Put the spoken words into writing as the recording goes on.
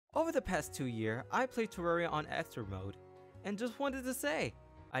Over the past 2 years, I played Terraria on extra mode, and just wanted to say,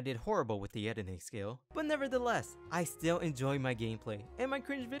 I did horrible with the editing skill, but nevertheless, I still enjoy my gameplay and my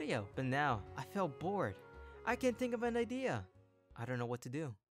cringe video. But now, I felt bored. I can't think of an idea. I don't know what to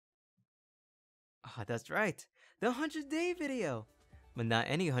do. Ah, that's right, the 100-day video. But not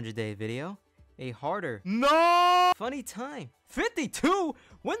any 100-day video, a harder, funny time. 52?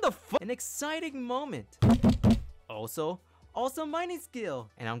 When the fuck? An exciting moment. Also mining skill.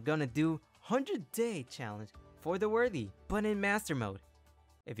 And I'm gonna do 100-day challenge for the worthy, but in master mode.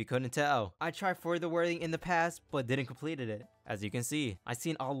 If you couldn't tell, I tried for the worthy in the past, but didn't completed it. As you can see, I've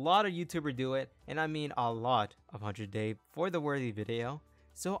seen a lot of YouTubers do it, and I mean a lot of 100-day for the worthy video,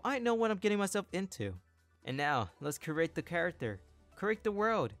 so I know what I'm getting myself into. And now, let's create the character, create the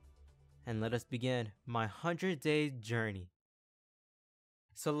world, and let us begin my 100-day journey.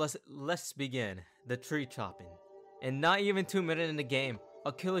 So let's begin the tree chopping. And not even 2 minutes in the game,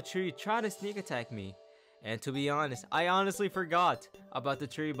 a killer tree tried to sneak attack me. And to be honest, I honestly forgot about the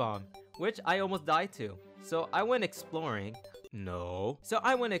tree bomb, which I almost died to. So I went exploring.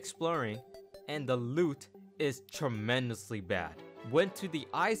 And the loot is tremendously bad. Went to the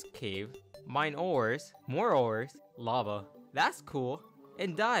ice cave, mine ores, more ores, lava, that's cool,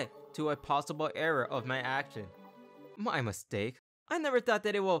 and died to a possible error of my action. My mistake. I never thought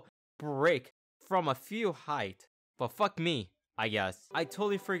that it will break from a few height. But fuck me, I guess. I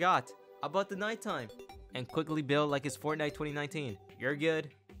totally forgot about the nighttime. And quickly build like it's Fortnite 2019. You're good,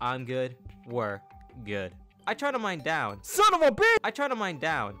 I'm good, we're good. I try to mine down. Son of a bitch! I try to mine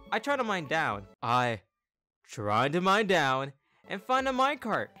down and find a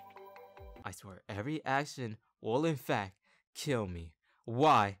minecart. I swear every action will in fact kill me.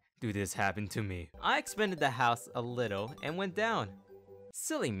 Why do this happen to me? I expanded the house a little and went down.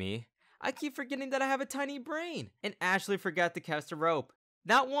 Silly me. I keep forgetting that I have a tiny brain and actually forgot to cast a rope.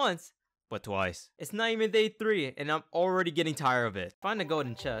 Not once, but twice. It's not even day 3 and I'm already getting tired of it. Find a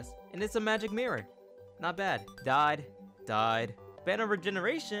golden chest and it's a magic mirror. Not bad. Died. Banner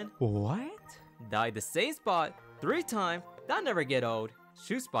regeneration. What? Died the same spot 3 times. That never get old.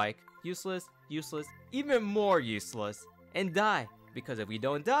 Shoe spike. Useless. Even more useless. And die. Because if we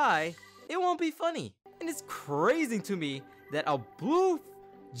don't die, it won't be funny. And it's crazy to me that a blue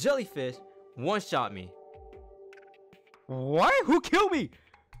jellyfish one-shot me. What? Who killed me?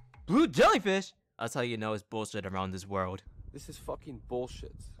 Blue jellyfish? That's how you know it's bullshit around this world. This is fucking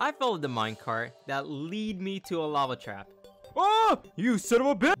bullshit. I followed the minecart that lead me to a lava trap. Oh, you son of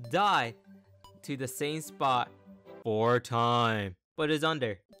a bitch! Die to the same spot 4 times. But it's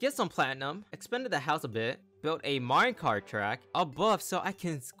under. Get some platinum, expanded the house a bit, built a minecart track above so I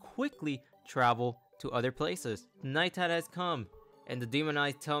can quickly travel to other places. Nighttime has come, and the demon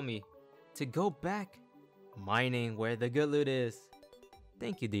eyes tell me to go back mining where the good loot is.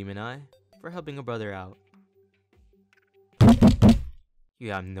 Thank you, Demon Eye, for helping a brother out.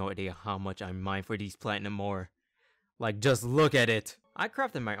 You have no idea how much I mine for these platinum ore. Like, just look at it. I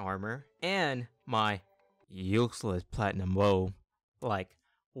crafted my armor and my useless platinum bow. Like,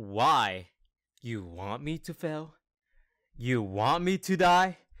 why? You want me to fail? You want me to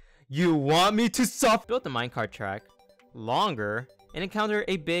die? You want me to suffer? Built the minecart track longer and encountered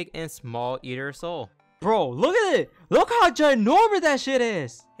a big and small eater soul. Bro, look at it! Look how ginormous that shit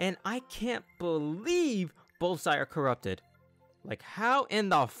is! And I can't believe both sides are corrupted. Like, how in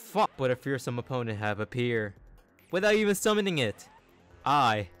the fuck would a fearsome opponent have appeared without even summoning it?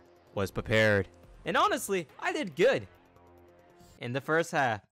 I was prepared. And honestly, I did good in the first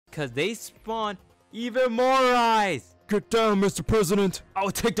half, because they spawned even more eyes! Get down, Mr. President! I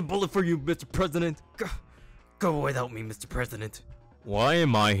will take the bullet for you, Mr. President! Go without me, Mr. President. Why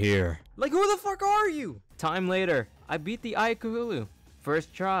am I here? Like, who the fuck are you? Time later, I beat the Eye of Cthulhu.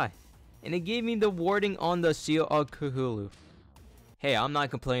 First try. And it gave me the warding on the Shield of Cthulhu. Hey, I'm not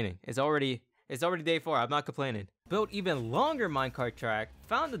complaining. It's already day 4. I'm not complaining. Built even longer minecart track,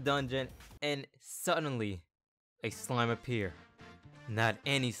 found the dungeon, and suddenly a slime appeared. Not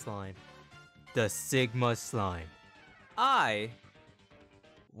any slime. The Sigma slime. I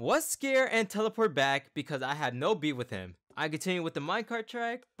was scared and teleported back because I had no beef with him. I continued with the minecart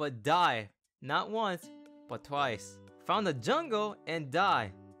track, but died. Not once, but twice. Found the jungle and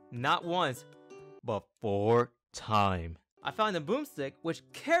died. Not once, but 4 times. I found a boomstick, which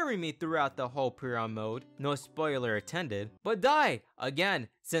carried me throughout the whole pre-round mode. No spoiler attended, but died again,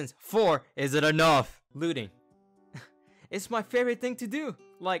 since 4 isn't enough. Looting. It's my favorite thing to do.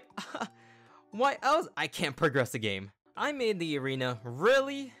 Like, why else I can't progress the game? I made the arena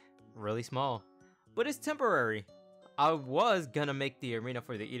really small, but it's temporary. I was gonna make the arena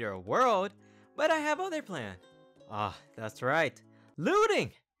for the Eater of World, but I have other plans. Ah, that's right.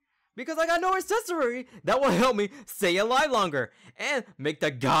 Looting! because I got no accessory that will help me stay alive longer and make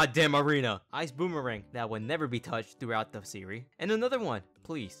the goddamn arena. Ice boomerang that will never be touched throughout the series. And another one,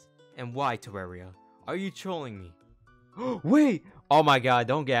 please. And why, Terraria? Are you trolling me? Wait! Oh my god,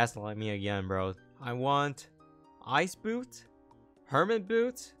 don't gaslight me again, bro. I want ice boots, hermit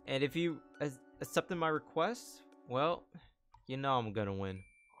boots, and if you accepted my request, well, you know I'm gonna win.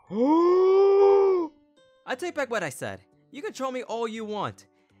 I take back what I said. You can troll me all you want.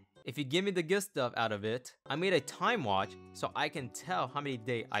 If you give me the good stuff out of it, I made a time watch so I can tell how many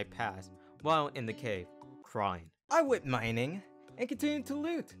days I passed while in the cave, crying. I went mining and continued to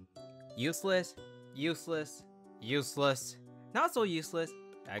loot. Useless, useless, useless, not so useless,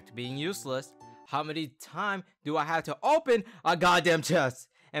 back to being useless. How many times do I have to open a goddamn chest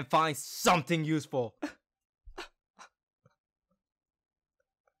and find something useful?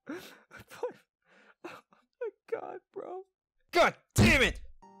 Oh my god, bro. God damn it!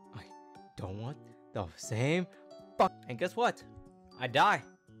 I don't want the same fuck. And guess what? I die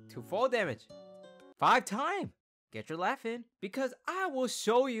to full damage 5 times. Get your laugh in, because I will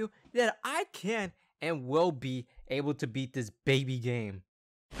show you that I can and will be able to beat this baby game.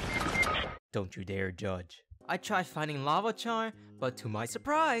 Don't you dare judge. I tried finding lava charm, but to my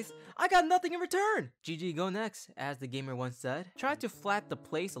surprise, I got nothing in return. GG go next, as the gamer once said. Tried to flat the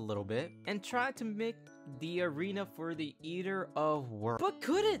place a little bit and tried to make the arena for the Eater of World, but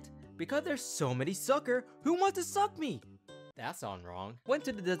couldn't because there's so many sucker who want to suck me. That sounds wrong. Went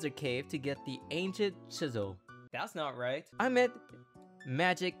to the desert cave to get the ancient chisel. That's not right. I met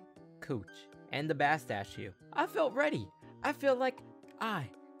Magic Cooch and the Bat statue. I felt ready. I feel like I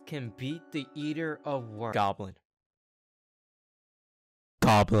can beat the Eater of World. Goblin.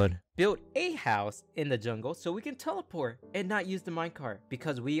 Build a house in the jungle so we can teleport and not use the minecart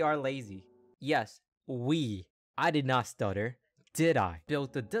because we are lazy. Yes, we. I did not stutter, did I?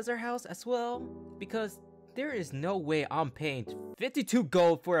 Built the desert house as well because there is no way I'm paying 52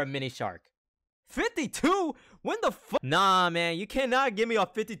 gold for a mini shark. 52? When the fuck? Nah, man, you cannot give me a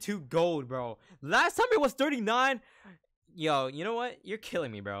 52 gold, bro. Last time it was 39. Yo, you know what? You're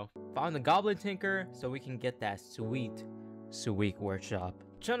killing me, bro. Found the Goblin Tinker so we can get that sweet workshop.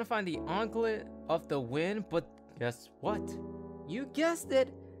 Trying to find the Anklet of the Wind, but guess what? You guessed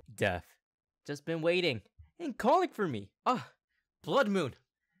it. Death. Just been waiting and calling for me. Blood Moon.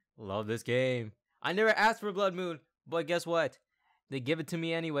 Love this game. I never asked for Blood Moon, but guess what? They give it to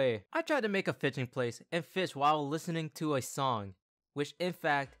me anyway. I tried to make a fishing place and fish while listening to a song, which in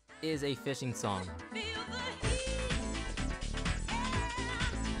fact is a fishing song.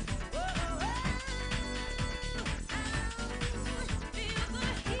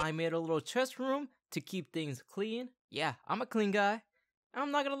 I made a little chest room to keep things clean. Yeah, I'm a clean guy.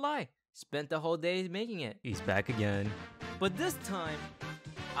 I'm not gonna lie. Spent the whole day making it. He's back again. But this time,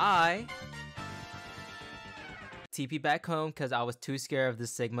 I TP back home because I was too scared of the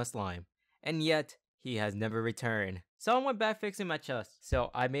Sigma slime. And yet, he has never returned. So I went back fixing my chest. So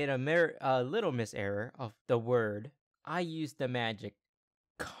I made a little miss error of the word. I used the magic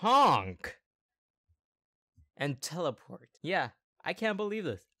conk and teleport. Yeah, I can't believe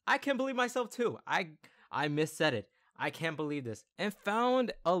this. I can't believe myself too. I missaid it. I can't believe this. And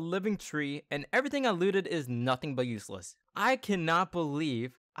found a living tree and everything I looted is nothing but useless. I cannot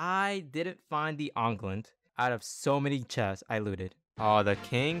believe I didn't find the Anklet out of so many chests I looted. Oh, the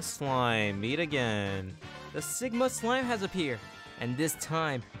King Slime, meet again. The Sigma Slime has appeared, and this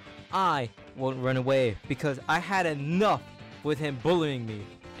time, I won't run away because I had enough with him bullying me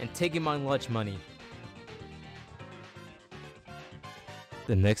and taking my lunch money.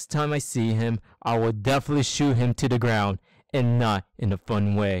 The next time I see him, I will definitely shoot him to the ground, and not in a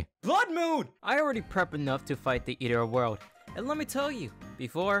fun way. Blood Moon! I already prepped enough to fight the Eater of World, and let me tell you,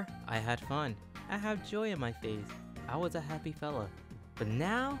 before, I had fun. I have joy in my face. I was a happy fella. But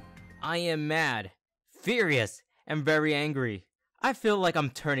now, I am mad, furious, and very angry. I feel like I'm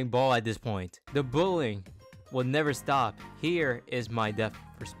turning ball at this point. The bullying will never stop. Here is my death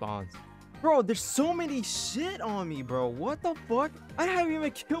response. Bro, there's so many shit on me, bro. What the fuck? I haven't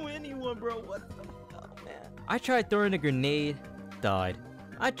even killed anyone, bro. What the fuck, man? I tried throwing a grenade, died.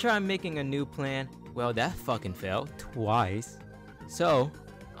 I tried making a new plan. Well, that fucking failed twice. So,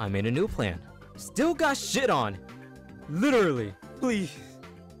 I made a new plan. Still got shit on. Literally. Please.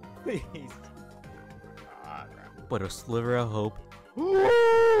 Please. But a sliver of hope.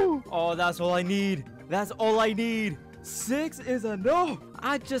 Oh, that's all I need. That's all I need. 6 is enough.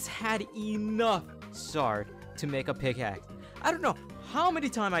 I just had enough shard to make a pickaxe. I don't know how many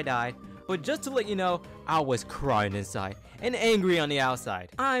times I died, but just to let you know, I was crying inside and angry on the outside.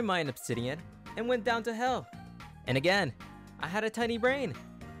 I mined obsidian and went down to hell. And again, I had a tiny brain.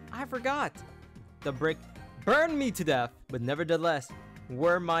 I forgot. The brick burned me to death, but nevertheless,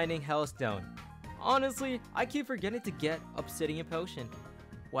 we're mining Hellstone. Honestly, I keep forgetting to get Obsidian Potion.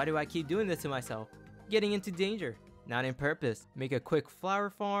 Why do I keep doing this to myself? Getting into danger, not in purpose. Make a quick flower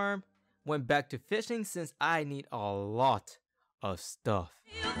farm. Went back to fishing since I need a lot of stuff.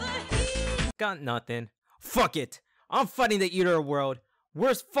 Got nothing. Fuck it. I'm fighting the Eater World.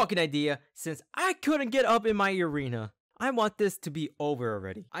 Worst fucking idea since I couldn't get up in my arena. I want this to be over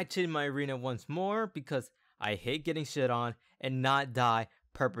already. I cheated my arena once more because I hate getting shit on and not die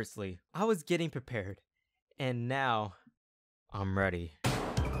purposely. I was getting prepared and now I'm ready.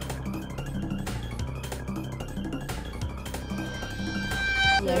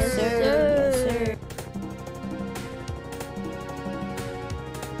 Yes, sir. Yes, sir.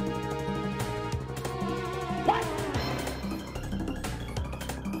 What?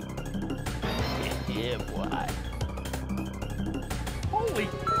 Yeah, boy. Holy!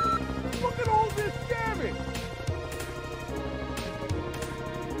 Look at all this damage!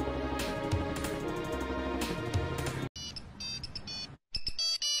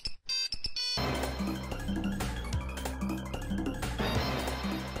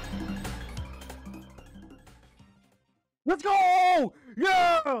 Let's go!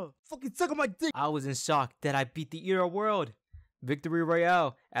 Yeah! Fucking suck on my dick! I was in shock that I beat the Eater World. Victory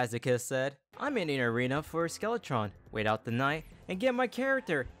Royale, as the kid said. I'm in an arena for Skeletron. Wait out the night and get my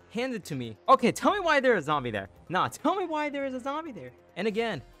character handed to me. Okay, tell me why there's a zombie there. Nah, tell me why there is a zombie there. And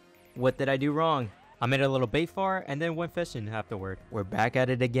again, what did I do wrong? I made a little bait fire and then went fishing afterward. We're back at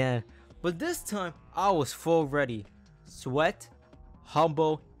it again. But this time, I was full ready. Sweat,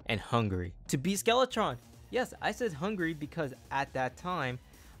 humble, and hungry. To beat Skeletron. Yes, I said hungry because at that time,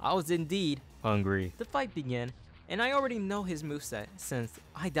 I was indeed hungry. The fight began, and I already know his moveset since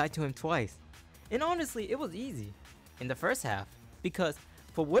I died to him twice. And honestly, it was easy in the first half because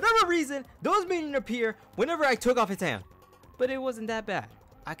for whatever reason, those minions appear whenever I took off his hand. But it wasn't that bad.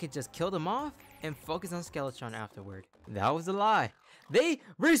 I could just kill them off and focus on Skeletron afterward. That was a lie. They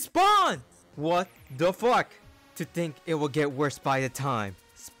respawn! What the fuck? To think it will get worse by the time.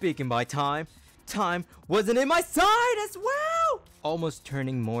 Speaking by time, time wasn't in my side as well! Almost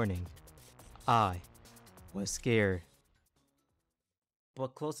turning morning. I was scared.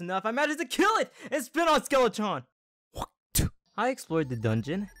 But close enough, I managed to kill it and spin on Skeletron! I explored the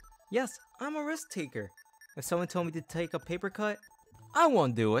dungeon. Yes, I'm a risk taker. If someone told me to take a paper cut, I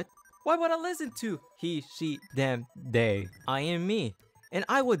won't do it. Why would I listen to he, she, them, they? I am me. And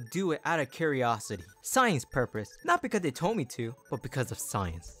I would do it out of curiosity. Science purpose. Not because they told me to, but because of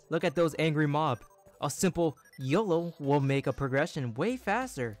science. Look at those angry mob. A simple YOLO will make a progression way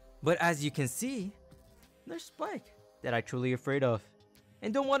faster. But as you can see, there's Spike that I'm truly afraid of.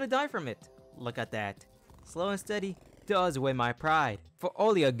 And don't want to die from it. Look at that. Slow and steady does win my pride. For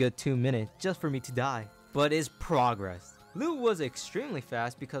only a good 2 minutes just for me to die. But it's progress. Loot was extremely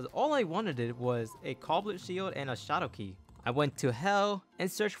fast because all I wanted was a Coblet Shield and a Shadow Key. I went to Hell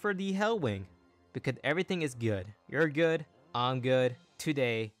and searched for the Hell Wing because everything is good. You're good, I'm good,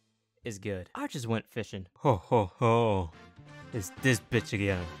 today is good. I just went fishing. Ho ho ho. It's this bitch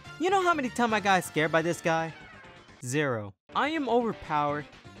again. You know how many times I got scared by this guy? 0. I am overpowered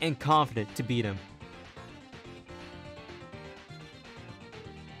and confident to beat him.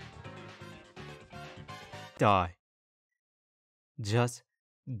 Die. Just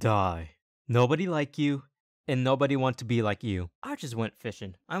die. Nobody like you, and nobody want to be like you. I just went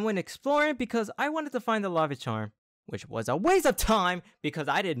fishing. I went exploring because I wanted to find the lava charm, which was a waste of time because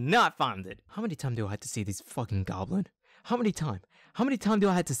I did not find it. How many times do I have to see these fucking goblins? How many times? How many times do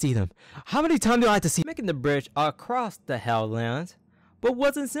I have to see them? How many times do I have to see making the bridge across the Hell lands? But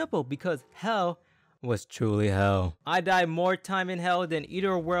wasn't simple because Hell was truly hell. I died more time in Hell than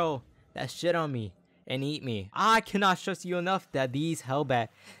Eater World that shit on me and eat me. I cannot stress you enough that these Hellbat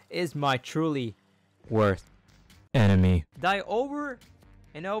is my truly worst enemy. Die over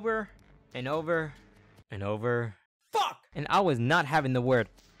and over and over and over. Fuck! And I was not having the word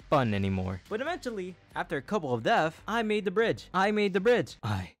fun anymore. But eventually, after a couple of deaths, I made the bridge. I made the bridge.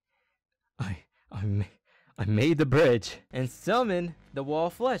 I made the bridge and summoned the wall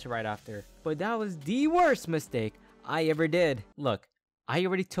of flesh right after. But that was the worst mistake I ever did. Look, I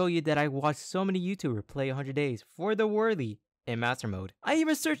already told you that I watched so many YouTubers play 100 days for the worthy in master mode. I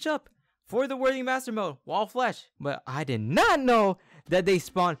even searched up for the worthy master mode, wall of flesh. But I did not know that they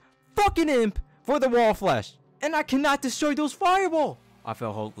spawned fucking imp for the wall of flesh. And I cannot destroy those fireball. I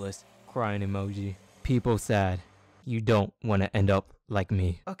felt hopeless. Crying emoji. People sad. You don't want to end up like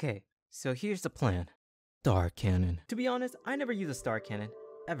me. Okay, so here's the plan. Star cannon. To be honest, I never use a star cannon.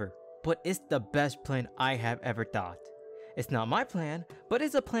 Ever. But it's the best plan I have ever thought. It's not my plan, but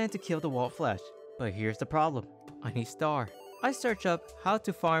it's a plan to kill the wall flesh. But here's the problem. I need star. I search up how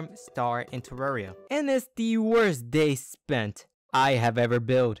to farm star in Terraria, and it's the worst day spent I have ever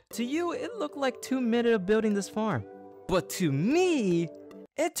built. To you, it looked like 2 minutes of building this farm. But to me,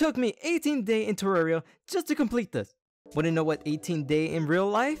 it took me 18 days in Terraria just to complete this. Wanna know what 18 days in real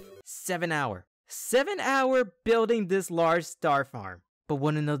life? 7 hours. 7 hours building this large star farm. But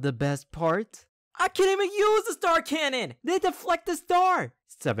wanna know the best part? I can't even use the star cannon! They deflect the star!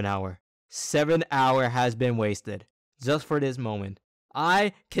 7 hours. 7 hours has been wasted. Just for this moment.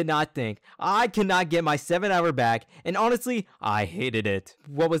 I cannot think. I cannot get my 7 hours back, and honestly, I hated it.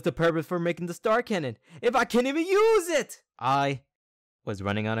 What was the purpose for making the star cannon if I can't even use it? I was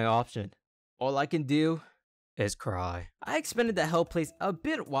running out of option. All I can do is cry. I expanded the hell place a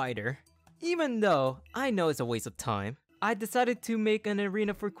bit wider. Even though I know it's a waste of time, I decided to make an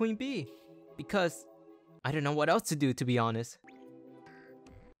arena for Queen Bee. Because I don't know what else to do, to be honest.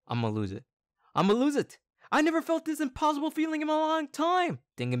 I'm gonna lose it. I'm gonna lose it. I never felt this impossible feeling in a long time.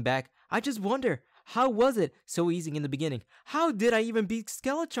 Thinking back, I just wonder, how was it so easy in the beginning? How did I even beat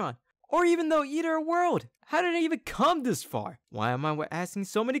Skeletron? Or even though Eater World? How did I even come this far? Why am I asking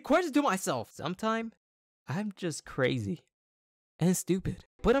so many questions to myself? Sometimes, I'm just crazy and stupid.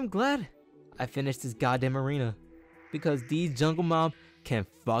 But I'm glad I finished this goddamn arena. Because these jungle mobs can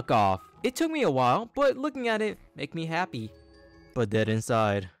fuck off. It took me a while, but looking at it make me happy. But dead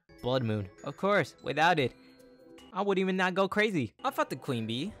inside. Blood Moon. Of course, without it, I would even not go crazy. I fought the Queen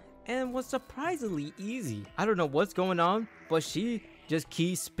Bee, and was surprisingly easy. I don't know what's going on, but she just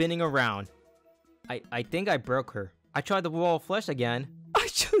keeps spinning around. I think I broke her. I tried the wall of flesh again. I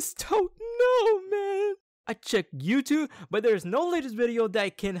just don't know, man. I checked YouTube, but there's no latest video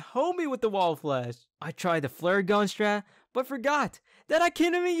that can hold me with the wall of flesh. I tried the flare gun strat, but forgot that I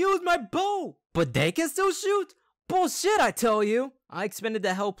can't even use my bow. But they can still shoot? Bullshit, I tell you. I expanded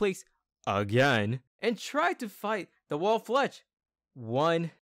the hell place again and tried to fight the wall of flesh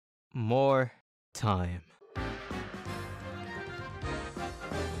one more time.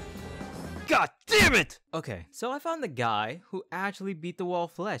 God damn it! Okay, so I found the guy who actually beat the wall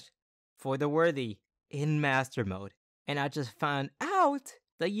of flesh for the worthy in master mode. And I just found out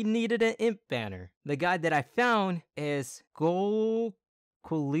that you needed an imp banner. The guy that I found is Kulish.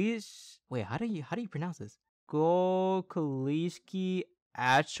 Wait, how do you pronounce this? Kulishki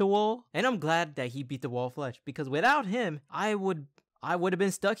Actual. And I'm glad that he beat the wall of flesh, because without him, I would have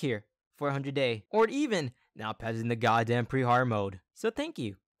been stuck here for 100 days, or even now passing the goddamn pre-hard mode. So thank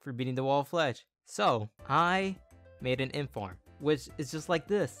you for beating the wall of flesh. So I made an imp farm, which is just like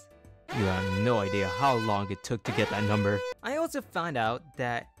this. You have no idea how long it took to get that number. I also found out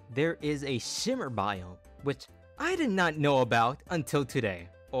that there is a shimmer biome, which I did not know about until today.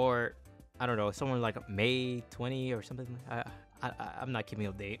 Or, I don't know, somewhere like May 20 or something. I'm not keeping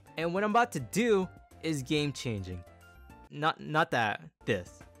up to date. And what I'm about to do is game changing. Not that,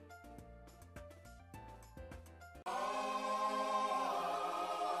 this.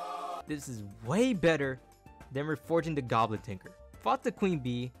 This is way better than reforging the Goblin Tinker. Fought the Queen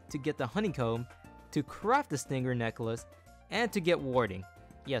Bee to get the honeycomb, to craft the stinger necklace, and to get warding.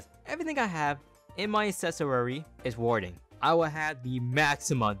 Yes, everything I have in my accessory is warding. I will have the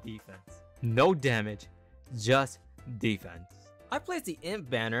maximum defense. No damage, just defense. I placed the imp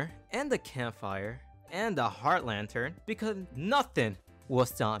banner and the campfire and the heart lantern because nothing will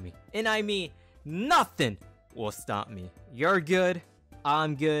stop me. And I mean nothing will stop me. You're good,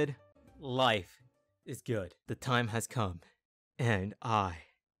 I'm good, life is good. The time has come. And I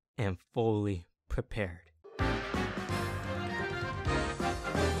am fully prepared.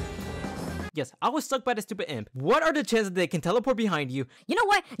 Yes, I was stuck by the stupid imp. What are the chances that they can teleport behind you? You know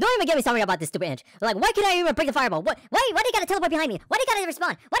what? Don't even get me started about this stupid inch. Like, why can't I even break the fireball? Why they gotta teleport behind me? Why they gotta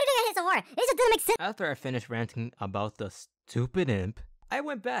respond? Why did they hit so hard? It just didn't make sense. After I finished ranting about the stupid imp, I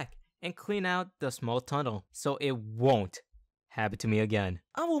went back and cleaned out the small tunnel so it won't happen to me again.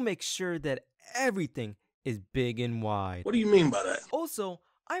 I will make sure that everything is big and wide. What do you mean by that? Also,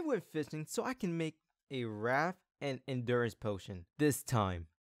 I went fishing so I can make a raft and endurance potion. This time,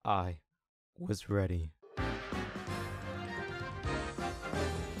 I was ready.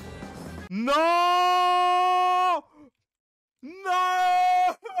 No!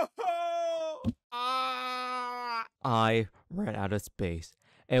 No! I ran out of space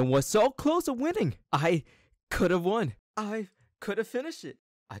and was so close to winning. I could have won. I could have finished it.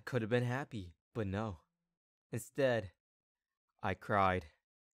 I could have been happy, but no. Instead, I cried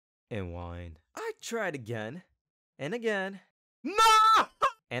and whined. I tried again and again. No!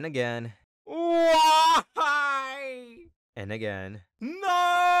 And again. Why? And again.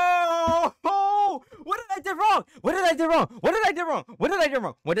 No! What did I do wrong? What did I do wrong? What did I do wrong? What did I do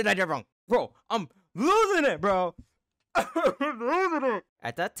wrong? What did I do wrong? Bro, I'm losing it, bro. Losing it.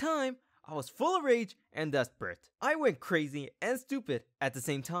 At that time, I was full of rage and desperate. I went crazy and stupid at the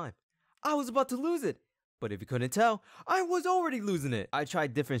same time. I was about to lose it. But if you couldn't tell, I was already losing it. I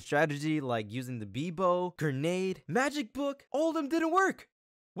tried different strategy like using the B-bow, grenade, magic book. All of them didn't work.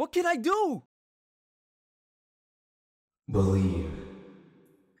 What can I do? Believe.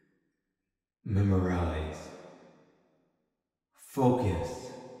 Memorize. Focus.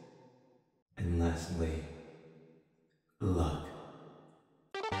 And lastly, luck.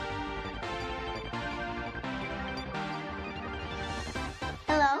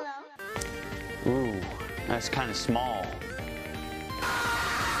 Hello? Ooh, that's kind of small.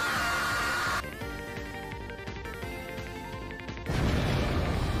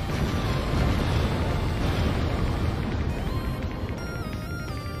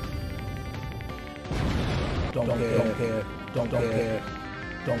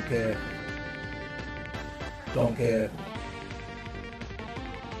 Don't care.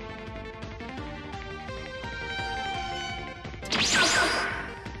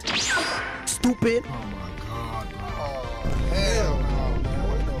 Stupid. Oh my god, bro. Oh, hell no, man.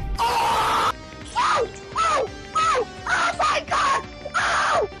 What the Oh my god!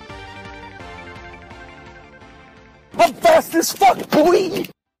 Oh! I'm fast as fuck, boy!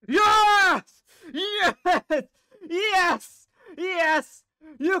 Yes! Yes! Yes! Yes!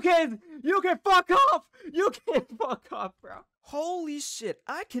 You can fuck off! You can fuck off, bro. Holy shit,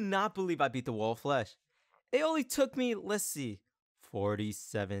 I cannot believe I beat the wall of flesh. It only took me, let's see,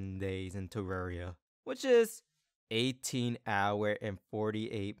 47 days in Terraria, which is 18 hours and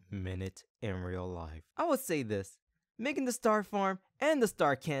 48 minutes in real life. I would say this, making the star farm and the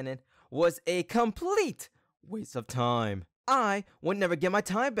star cannon was a complete waste of time. I would never get my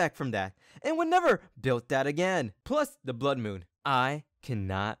time back from that and would never build that again. Plus the blood moon. I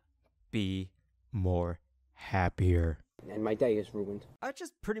cannot be more happier. And my day is ruined. I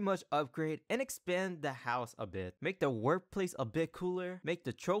just pretty much upgrade and expand the house a bit. Make the workplace a bit cooler. Make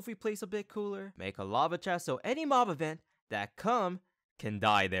the trophy place a bit cooler. Make a lava chest so any mob event that come can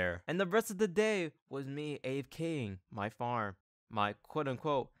die there. And the rest of the day was me AFKing my farm. My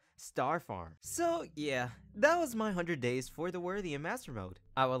quote-unquote star farm. So yeah, that was my 100 days for the worthy and master mode.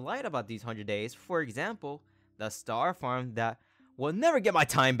 I would lie about these 100 days. For example, the star farm that will never get my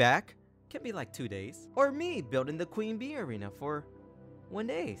time back can be like 2 days. Or me building the Queen Bee arena for 1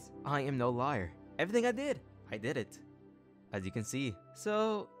 day. I am no liar. Everything I did it. As you can see.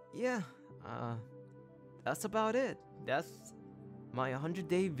 So yeah, that's about it. That's my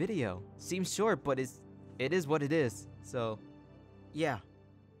 100-day video. Seems short, but it is what it is. So yeah.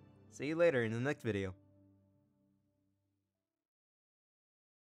 See you later in the next video.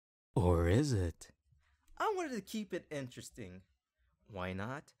 Or is it? I wanted to keep it interesting. Why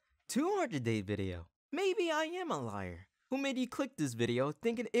not? 200-day video. Maybe I am a liar. Who made you click this video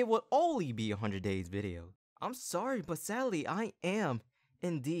thinking it would only be a 100 days video? I'm sorry, but sadly I am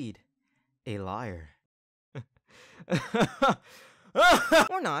indeed a liar.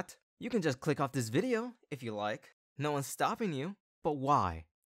 Or not. You can just click off this video if you like. No one's stopping you. But why?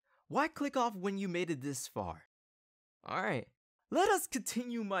 Why click off when you made it this far? Alright, let us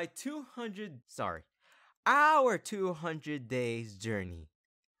continue our 200 days journey.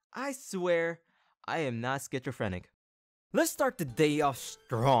 I swear, I am not schizophrenic. Let's start the day off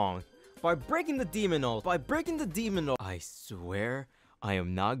strong by breaking the demon ult. I swear, I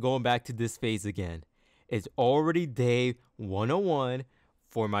am not going back to this phase again. It's already day 101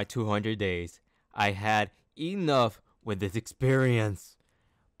 for my 200 days. I had enough with this experience.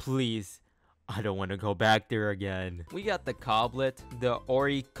 Please, I don't want to go back there again. We got the Coblet, the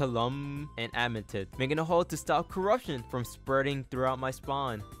Auriculum, and Amethyst, making a hole to stop corruption from spreading throughout my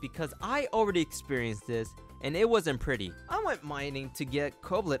spawn. Because I already experienced this, and it wasn't pretty. I went mining to get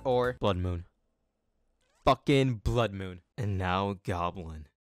Coblet or Blood Moon. Fucking Blood Moon. And now Goblin.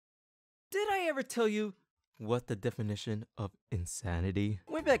 Did I ever tell you what the definition of insanity?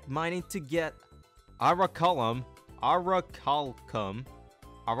 Went back mining to get Auriculum.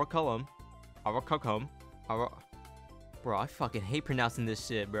 Bro, I fucking hate pronouncing this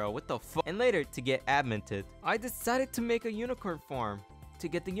shit, bro. What the fuck? And later, to get Amethyst, I decided to make a unicorn farm to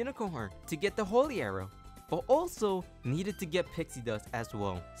get the unicorn, to get the holy arrow, but also needed to get pixie dust as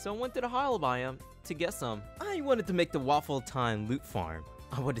well. So I went to the hollow biome to get some. I wanted to make the waffle time loot farm.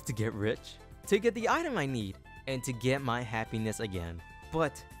 I wanted to get rich, to get the item I need, and to get my happiness again.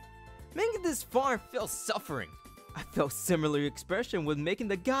 But making this farm felt suffering. I felt similar expression with making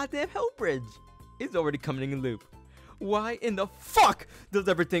the goddamn health bridge. It's already coming in loop. Why in the fuck does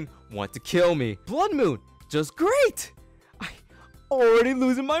everything want to kill me? Blood Moon just great! I already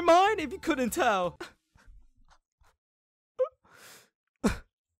losing my mind if you couldn't tell. I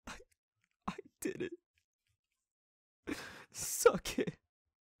did it. Suck it.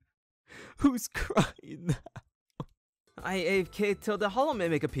 Who's crying now? I AFK'd till the Hollow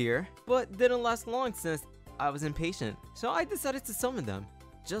Mimic appear, but didn't last long since I was impatient. So I decided to summon them,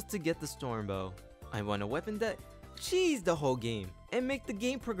 just to get the Storm Bow. I want a weapon that cheese the whole game, and make the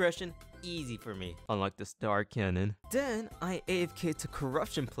game progression easy for me, unlike the Star Cannon. Then I AFK'd to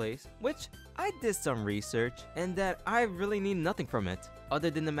Corruption Place, which I did some research, and that I really need nothing from it,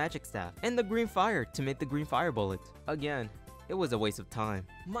 other than the magic staff, and the green fire to make the green fire bullet. Again, it was a waste of time.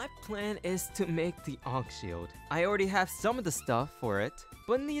 My plan is to make the Ankh Shield. I already have some of the stuff for it,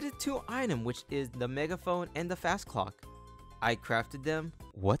 but needed 2 items, which is the megaphone and the fast clock. I crafted them.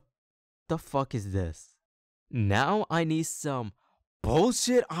 What the fuck is this? Now I need some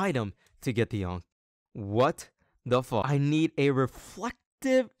bullshit item to get the Ankh. What the fuck? I need a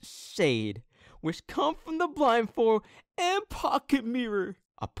reflective shade, which comes from the blindfold and pocket mirror.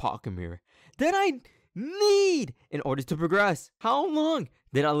 A pocket mirror that I need in order to progress. How long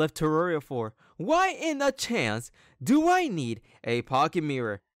did I live Terraria for? Why in the chance do I need a pocket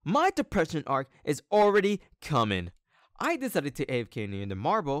mirror? My depression arc is already coming. I decided to AFK near the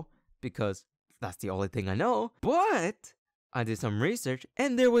marble because that's the only thing I know, but I did some research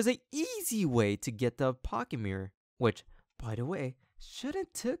and there was an easy way to get the pocket mirror, which, by the way,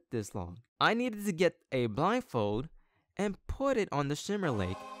 shouldn't took this long. I needed to get a blindfold and put it on the Shimmer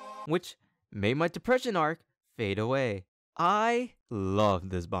Lake, which made my depression arc fade away. I love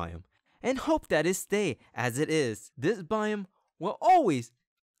this biome and hope that it stay as it is. This biome will always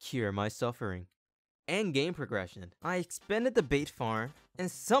cure my suffering and game progression. I expanded the bait farm and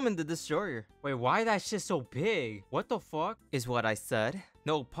summoned the destroyer. Wait, why that shit so big? What the fuck? Is what I said.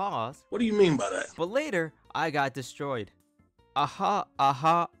 No pause. What do you mean by that? But later, I got destroyed. Aha,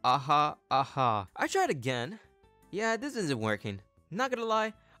 aha, aha, aha. I tried again. Yeah, this isn't working. Not gonna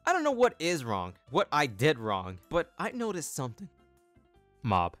lie, I don't know what is wrong, what I did wrong, but I noticed something.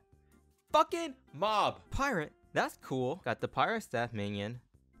 Mob. Fucking mob! Pirate, that's cool. Got the pirate staff minion.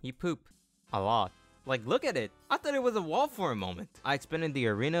 He poop. A lot. Like, look at it. I thought it was a wall for a moment. I expanded the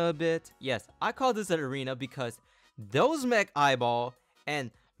arena a bit. Yes, I call this an arena because those mech eyeball and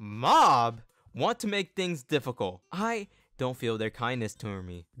mob want to make things difficult. I don't feel their kindness toward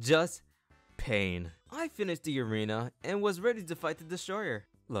me. Just pain. I finished the arena and was ready to fight the destroyer.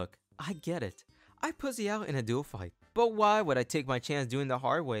 Look, I get it. I pussy out in a duel fight. But why would I take my chance doing the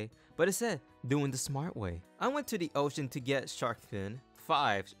hard way, but instead doing the smart way? I went to the ocean to get shark fin,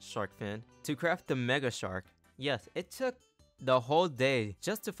 5 shark fin, to craft the mega shark. Yes, it took the whole day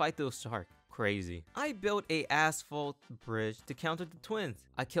just to fight those sharks. Crazy. I built a asphalt bridge to counter the twins.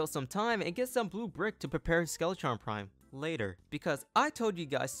 I killed some time and get some blue brick to prepare Skeletron Prime later, because I told you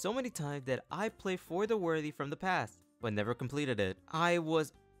guys so many times that I played for the worthy from the past, but never completed it. I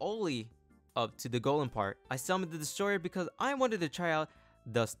was only up to the golden part. I summoned the destroyer because I wanted to try out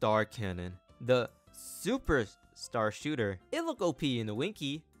the star cannon, the super star shooter. It looked OP in the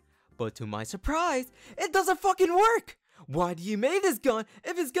Winky, but to my surprise, it doesn't fucking work. Why do you make this gun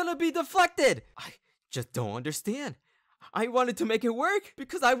if it's gonna be deflected? I just don't understand. I wanted to make it work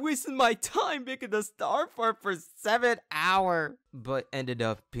because I wasted my time making the star farm for 7 hours, but ended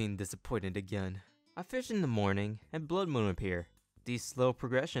up being disappointed again. I fished in the morning and blood moon appear. These slow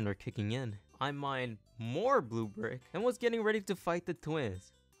progression are kicking in. I mined more blue brick and was getting ready to fight the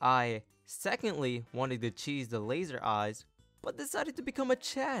twins. I secondly wanted to cheese the laser eyes, but decided to become a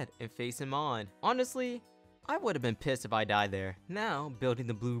Chad and face him on. Honestly, I would have been pissed if I died there. Now building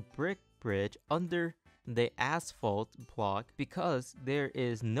the blue brick bridge under the asphalt block because there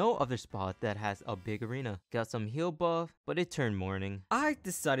is no other spot that has a big arena. Got some heal buff, but it turned morning. I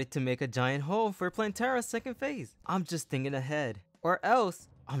decided to make a giant hole for Plantera's second phase. I'm just thinking ahead, or else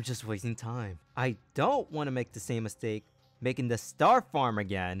I'm just wasting time. I don't want to make the same mistake making the star farm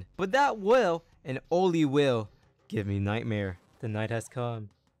again, but that will and only will give me nightmare. The night has come,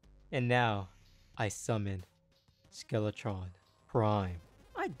 and now I summon Skeletron Prime.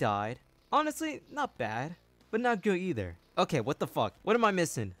 I died. Honestly, not bad, but not good either. Okay, what the fuck? What am I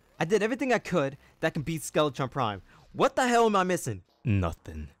missing? I did everything I could that can beat Skeletron Prime. What the hell am I missing?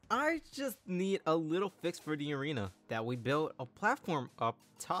 Nothing. I just need a little fix for the arena, that we built a platform up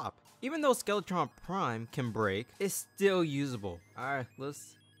top. Even though Skeletron Prime can break, it's still usable. Alright,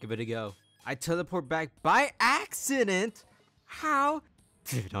 let's give it a go. I teleport back by accident? How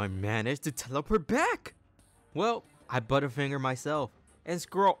did I manage to teleport back? Well, I butterfinger myself and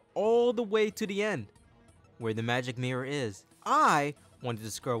scroll all the way to the end, where the magic mirror is. I wanted to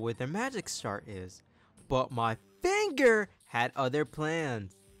scroll where the magic star is, but my finger had other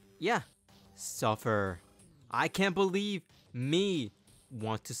plans. Yeah, suffer. I can't believe me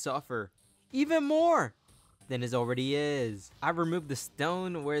want to suffer even more than it already is. I removed the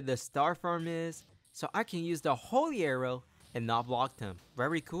stone where the star farm is, so I can use the holy arrow and not block them.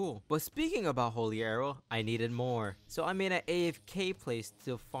 Very cool. But speaking about holy arrow, I needed more. So I made an AFK place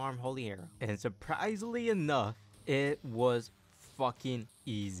to farm holy arrow. And surprisingly enough, it was fucking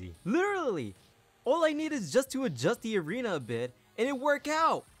easy. Literally, all I need is just to adjust the arena a bit and it worked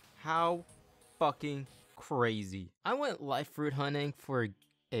out. How fucking crazy. I went live fruit hunting for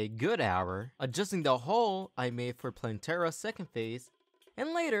a good hour, adjusting the hole I made for Plantera second phase,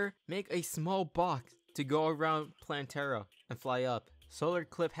 and later make a small box to go around Plantera and fly up. Solar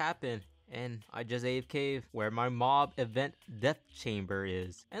clip happened and I just AFK'd where my mob event death chamber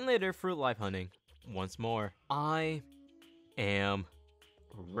is, and later fruit live hunting once more. I am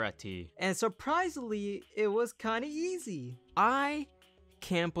ready. And surprisingly, it was kinda easy. I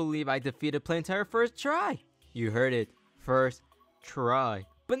can't believe I defeated Plantera first try. You heard it, first try.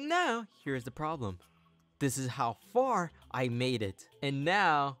 But now, here's the problem. This is how far I made it. And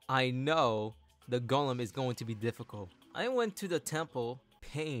now, I know the golem is going to be difficult. I went to the temple.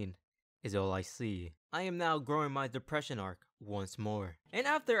 Pain is all I see. I am now growing my depression arc once more. And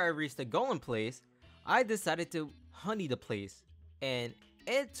after I reached the golem place, I decided to honey the place. And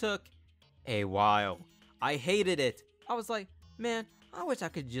it took a while. I hated it. I was like, man, I wish I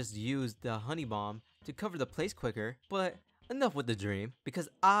could just use the honey bomb to cover the place quicker. But enough with the dream, because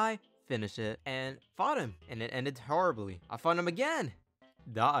I finished it and fought him, and it ended horribly. I fought him again.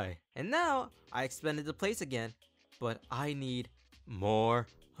 Die. And now I expanded the place again, but I need more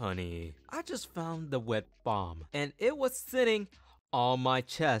honey. I just found the wet bomb and it was sitting on my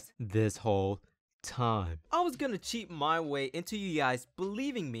chest this whole time. I was gonna cheat my way into you guys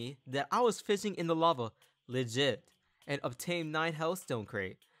believing me that I was fishing in the lava legit and obtain 9 hellstone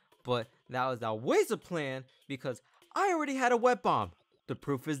crate, but that was a waste of plan because I already had a wet bomb. The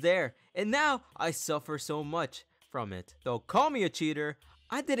proof is there, and now I suffer so much from it. Though call me a cheater,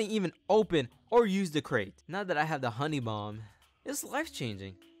 I didn't even open or use the crate. Now that I have the honey bomb, it's life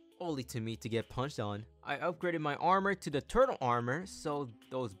changing, only to me to get punched on. I upgraded my armor to the turtle armor, so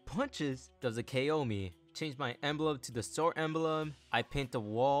those punches doesn't KO me. Changed my emblem to the sword emblem. I paint the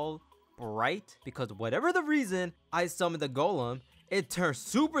wall bright because whatever the reason I summoned the golem, it turned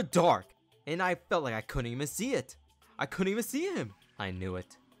super dark and I felt like I couldn't even see it. I couldn't even see him. I knew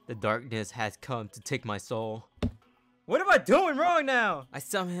it. The darkness has come to take my soul. What am I doing wrong now? I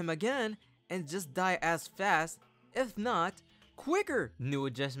summon him again and just die as fast, if not quicker. New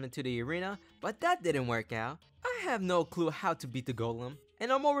adjustment to the arena, but that didn't work out. I have no clue how to beat the golem,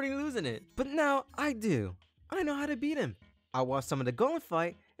 and I'm already losing it. But now I do. I know how to beat him. I watched some of the golem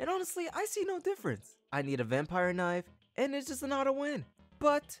fight, and honestly, I see no difference. I need a vampire knife, and it's just an auto win.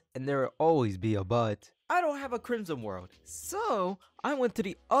 But, and there will always be a but, I don't have a Crimson World. So, I went to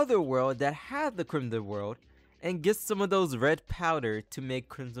the other world that had the Crimson World and get some of those red powder to make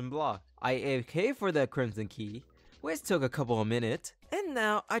Crimson Block. I AFK for the Crimson Key, which took a couple of minutes, and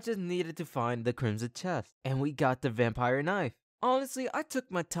now I just needed to find the Crimson Chest, and we got the Vampire Knife. Honestly, I took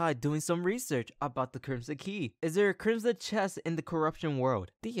my time doing some research about the Crimson Key. Is there a Crimson Chest in the Corruption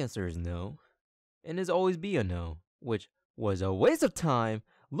World? The answer is no, and it's always be a no, which was a waste of time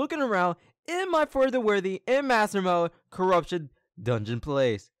looking around in my further worthy in master mode corruption dungeon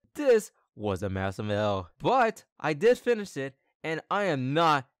place. This was a massive L, but I did finish it and I am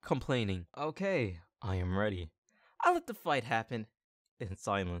not complaining. Okay, I am ready. I let the fight happen in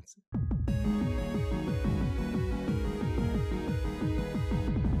silence.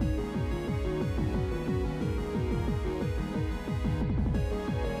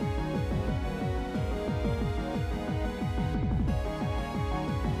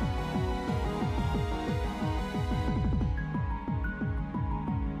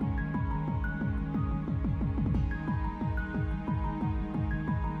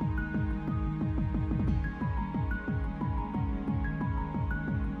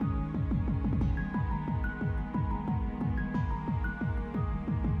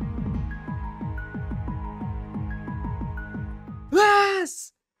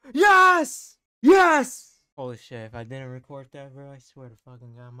 Yes! Yes! Yes! Holy shit, if I didn't record that, bro, I swear to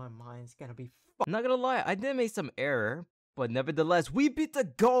fucking God, my mind's gonna be I'm not gonna lie, I did make some error, but nevertheless, we beat the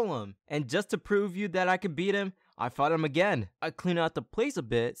golem! And just to prove you that I could beat him, I fought him again. I cleaned out the place a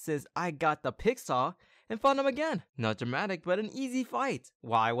bit since I got the pick saw and fought him again. Not dramatic, but an easy fight.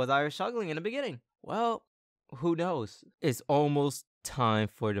 Why was I struggling in the beginning? Well, who knows? It's almost time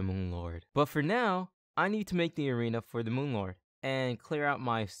for the Moon Lord. But for now, I need to make the arena for the Moon Lord and clear out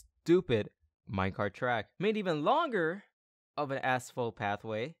my stupid minecart track, made even longer of an asphalt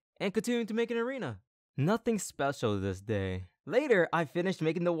pathway, and continuing to make an arena. Nothing special this day. Later, I finished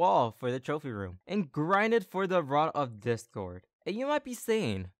making the wall for the trophy room and grinded for the Rod of Discord. And you might be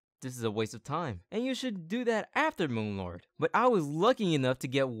saying, this is a waste of time, and you should do that after Moonlord. But I was lucky enough to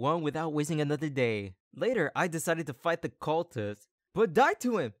get one without wasting another day. Later, I decided to fight the cultist, but died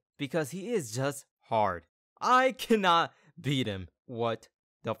to him because he is just hard. I cannot beat him. What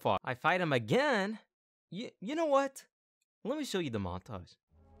the fuck? I fight him again? You know what? Let me show you the montage.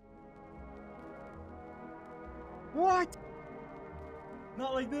 What?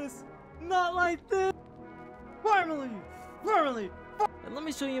 Not like this. Not like this. Finally. And let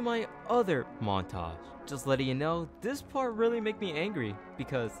me show you my other montage. Just letting you know, this part really made me angry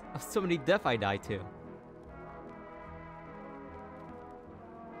because of so many deaths I died to.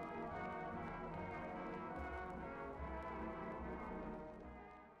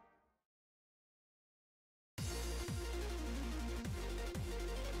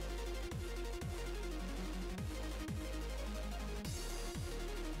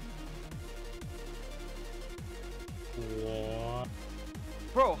 What?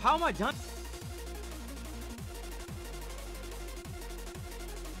 Bro, how am I done?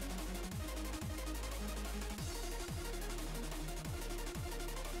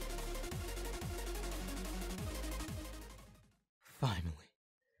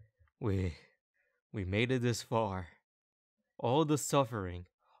 Finally, we made it this far. All the suffering,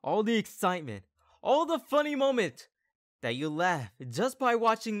 all the excitement, all the funny moments that you laugh just by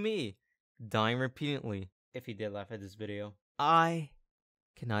watching me dying repeatedly. If you did laugh at this video, I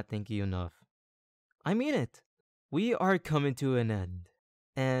cannot thank you enough. I mean it. We are coming to an end.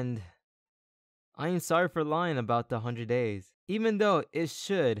 And I am sorry for lying about the 100 days, even though it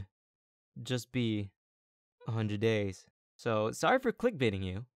should just be 100 days. So sorry for clickbaiting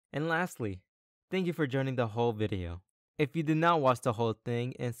you. And lastly, thank you for joining the whole video. If you did not watch the whole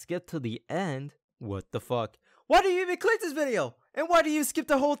thing and skip to the end, what the fuck? Why do you even click this video? And why do you skip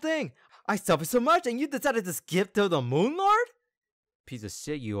the whole thing? I suffered so much and you decided to skip to the Moonlord? Piece of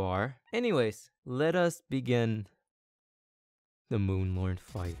shit you are. Anyways, let us begin the Moonlord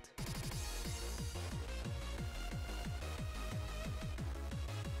fight.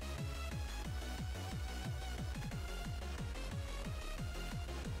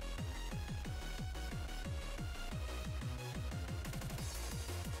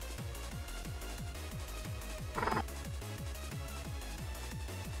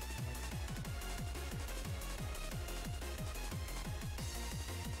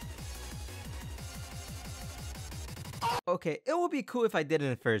 Okay, it would be cool if I did it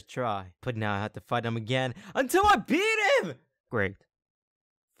in the first try, but now I have to fight him again until I beat him! Great.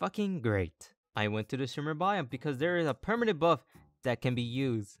 Fucking great. I went to the Shimmer biome because there is a permanent buff that can be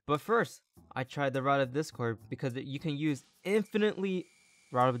used. But first, I tried the Rod of Discord because you can use infinitely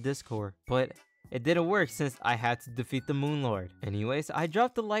Rod of Discord, but it didn't work since I had to defeat the Moonlord. Anyways, I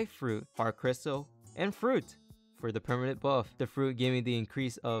dropped the Life Fruit, Heart Crystal, and Fruit for the permanent buff. The fruit gave me the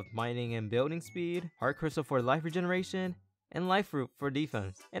increase of mining and building speed, Heart Crystal for life regeneration, and Life Fruit for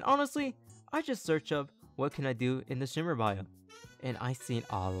defense. And honestly, I just searched up what can I do in the Shimmer biome, and I seen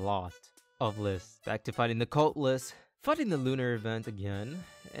a lot of lists. Back to fighting the cult list, fighting the lunar event again,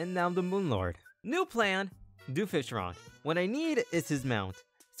 and now the Moonlord. New plan, Doofenshmirtz. What I need is his mount,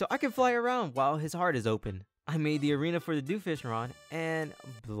 so I can fly around while his heart is open. I made the arena for the Doofenshmirtz and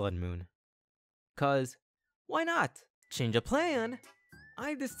Blood Moon. Cause why not? Change of plan!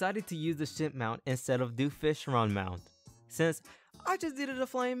 I decided to use the ship mount instead of Doofenshmirtz mount, since I just needed a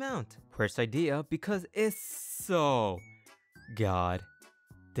flying mount. Worst idea because it's so god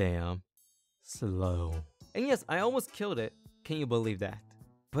damn slow. And yes, I almost killed it. Can you believe that?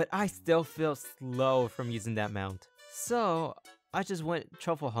 But I still feel slow from using that mount. So I just went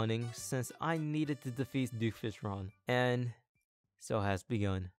truffle hunting since I needed to defeat Doofenshmirtz. And so has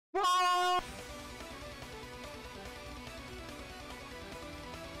begun.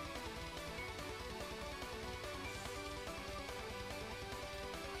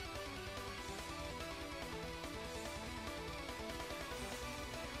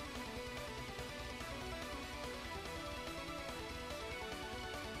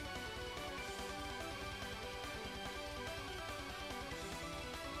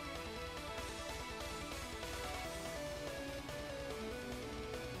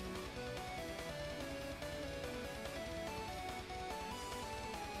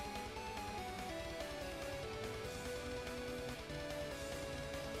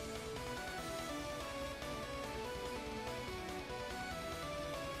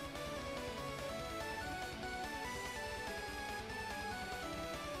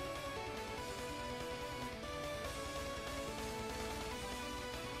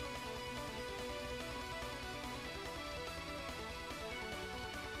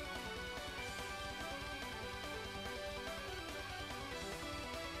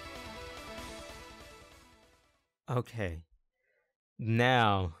 Okay.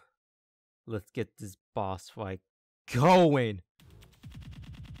 Now, let's get this boss fight going.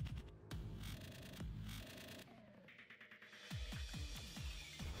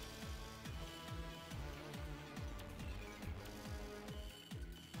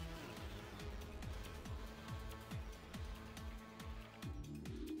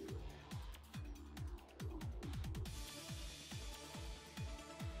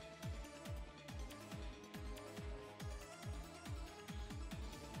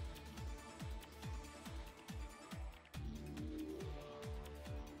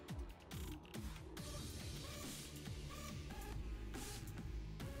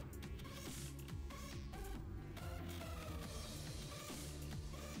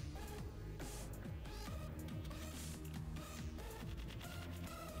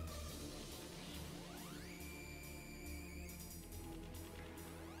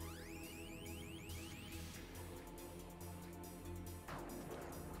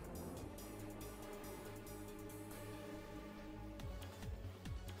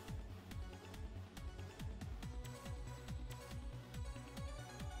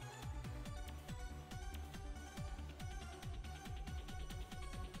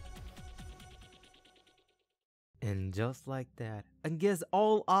 And just like that, against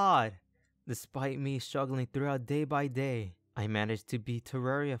all odds, despite me struggling throughout day by day, I managed to beat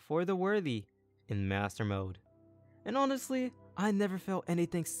Terraria for the worthy in Master Mode. And honestly, I never felt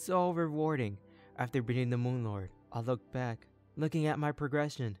anything so rewarding after beating the Moon Lord. I look back, looking at my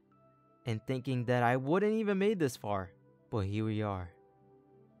progression, and thinking that I wouldn't even made this far. But here we are.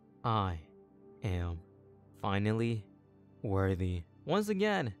 I am finally worthy. Once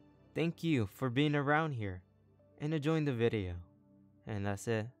again, thank you for being around here and enjoying the video. And that's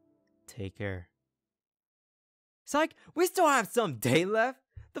it. Take care. Psych, we still have some day left.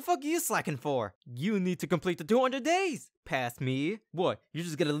 The fuck are you slacking for? You need to complete the 200 days. Past me. What, you're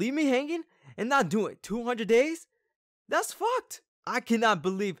just gonna leave me hanging and not do it 200 days? That's fucked. I cannot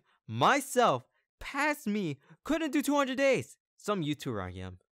believe myself, past me, couldn't do 200 days. Some YouTuber I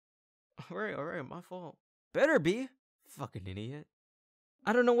am. Alright, my fault. Better be. Fucking idiot.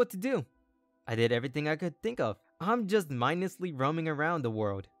 I don't know what to do. I did everything I could think of. I'm just mindlessly roaming around the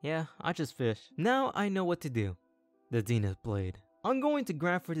world. Yeah, I just fish. Now I know what to do. The Zenith Blade. I'm going to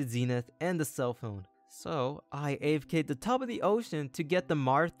grind for the Zenith and the cell phone. So, I AFK'd the top of the ocean to get the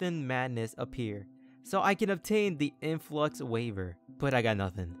Marthan Madness up here, so I can obtain the Influx Waiver. But I got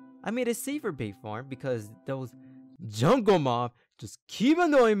nothing. I made a safer bait farm because those jungle mobs just keep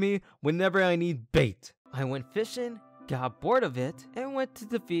annoying me whenever I need bait. I went fishing, got bored of it, and went to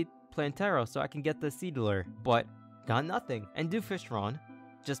defeat Plantero so I can get the Seedler, but got nothing, and do fish run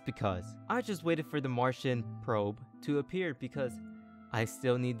just because. I just waited for the Martian probe to appear because I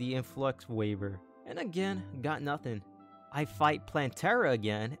still need the Influx Waiver, and again, got nothing. I fight Plantera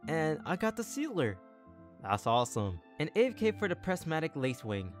again, and I got the Seedler. That's awesome. And AFK for the Prismatic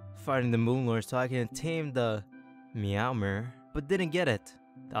Lacewing, fighting the Moonlord so I can tame the Meowmer, but didn't get it.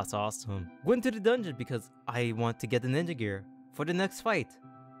 That's awesome. Went to the dungeon because I want to get the ninja gear for the next fight.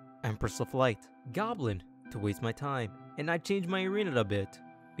 Empress of Light, Goblin, to waste my time, and I changed my arena a bit.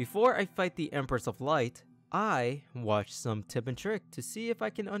 Before I fight the Empress of Light, I watched some tip and trick to see if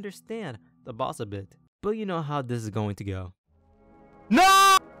I can understand the boss a bit. But you know how this is going to go.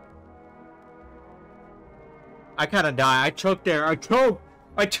 No! I kinda die. I choked there. I choked!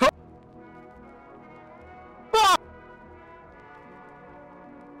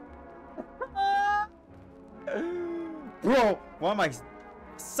 Bro, why am I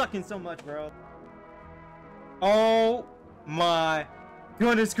sucking so much, bro? Oh my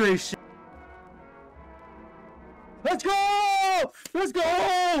goodness gracious. Let's go! Let's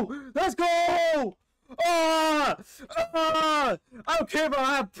go! Let's go! I don't care if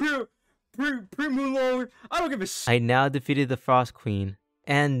I have pre-moon lord. I don't give a shit. I now defeated the Frost Queen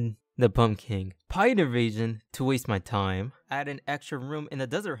and the Bum King. Pie invasion to waste my time. Add an extra room in the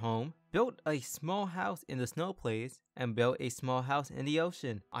desert home. Built a small house in the snow place, and built a small house in the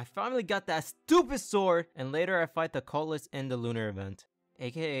ocean. I finally got that stupid sword, and later I fight the cultists in the lunar event,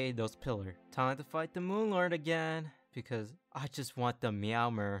 aka those pillars. Time to fight the Moon Lord again, because I just want the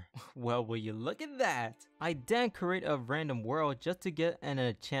Meowmer. Well, will you look at that? I then create a random world just to get an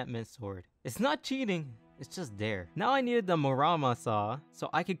enchantment sword. It's not cheating, it's just there. Now I needed the Murama Saw, so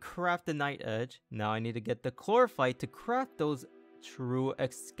I could craft the Night Edge. Now I need to get the Chlorophyte to craft those True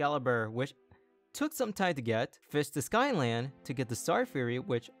Excalibur, which took some time to get, fish the Skyland to get the Star Fury,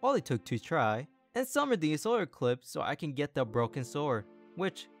 which only took 2 try, and summon the Solar Eclipse so I can get the Broken Sword,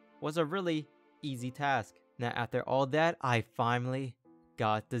 which was a really easy task. Now after all that, I finally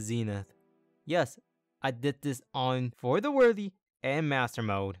got the Zenith. Yes, I did this on For the Worthy and Master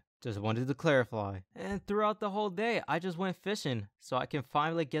Mode. Just wanted to clarify. And throughout the whole day, I just went fishing so I can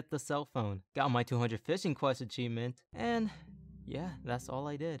finally get the cell phone. Got my 200 fishing quest achievement, and yeah, that's all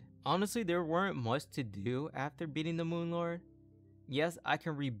I did. Honestly, there weren't much to do after beating the Moon Lord. Yes, I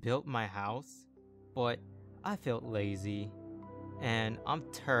can rebuild my house, but I felt lazy, and I'm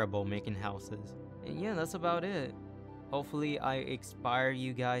terrible making houses. And yeah, that's about it. Hopefully I inspire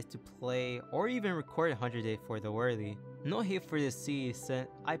you guys to play or even record 100 Day For the Worthy. No hate for the sea since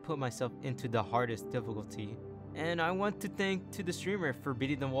I put myself into the hardest difficulty. And I want to thank to the streamer for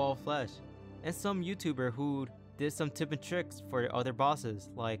beating the wall of flesh, and some YouTuber who did some tip and tricks for other bosses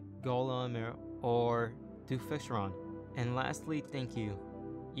like Golem or Doofishron. And lastly, thank you,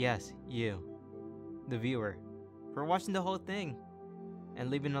 yes, you, the viewer, for watching the whole thing and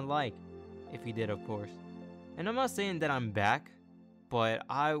leaving a like if you did, of course. And I'm not saying that I'm back, but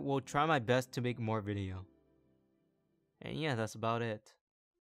I will try my best to make more video. And yeah, that's about it.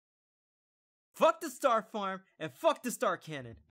 Fuck the Star Farm and fuck the Star Cannon.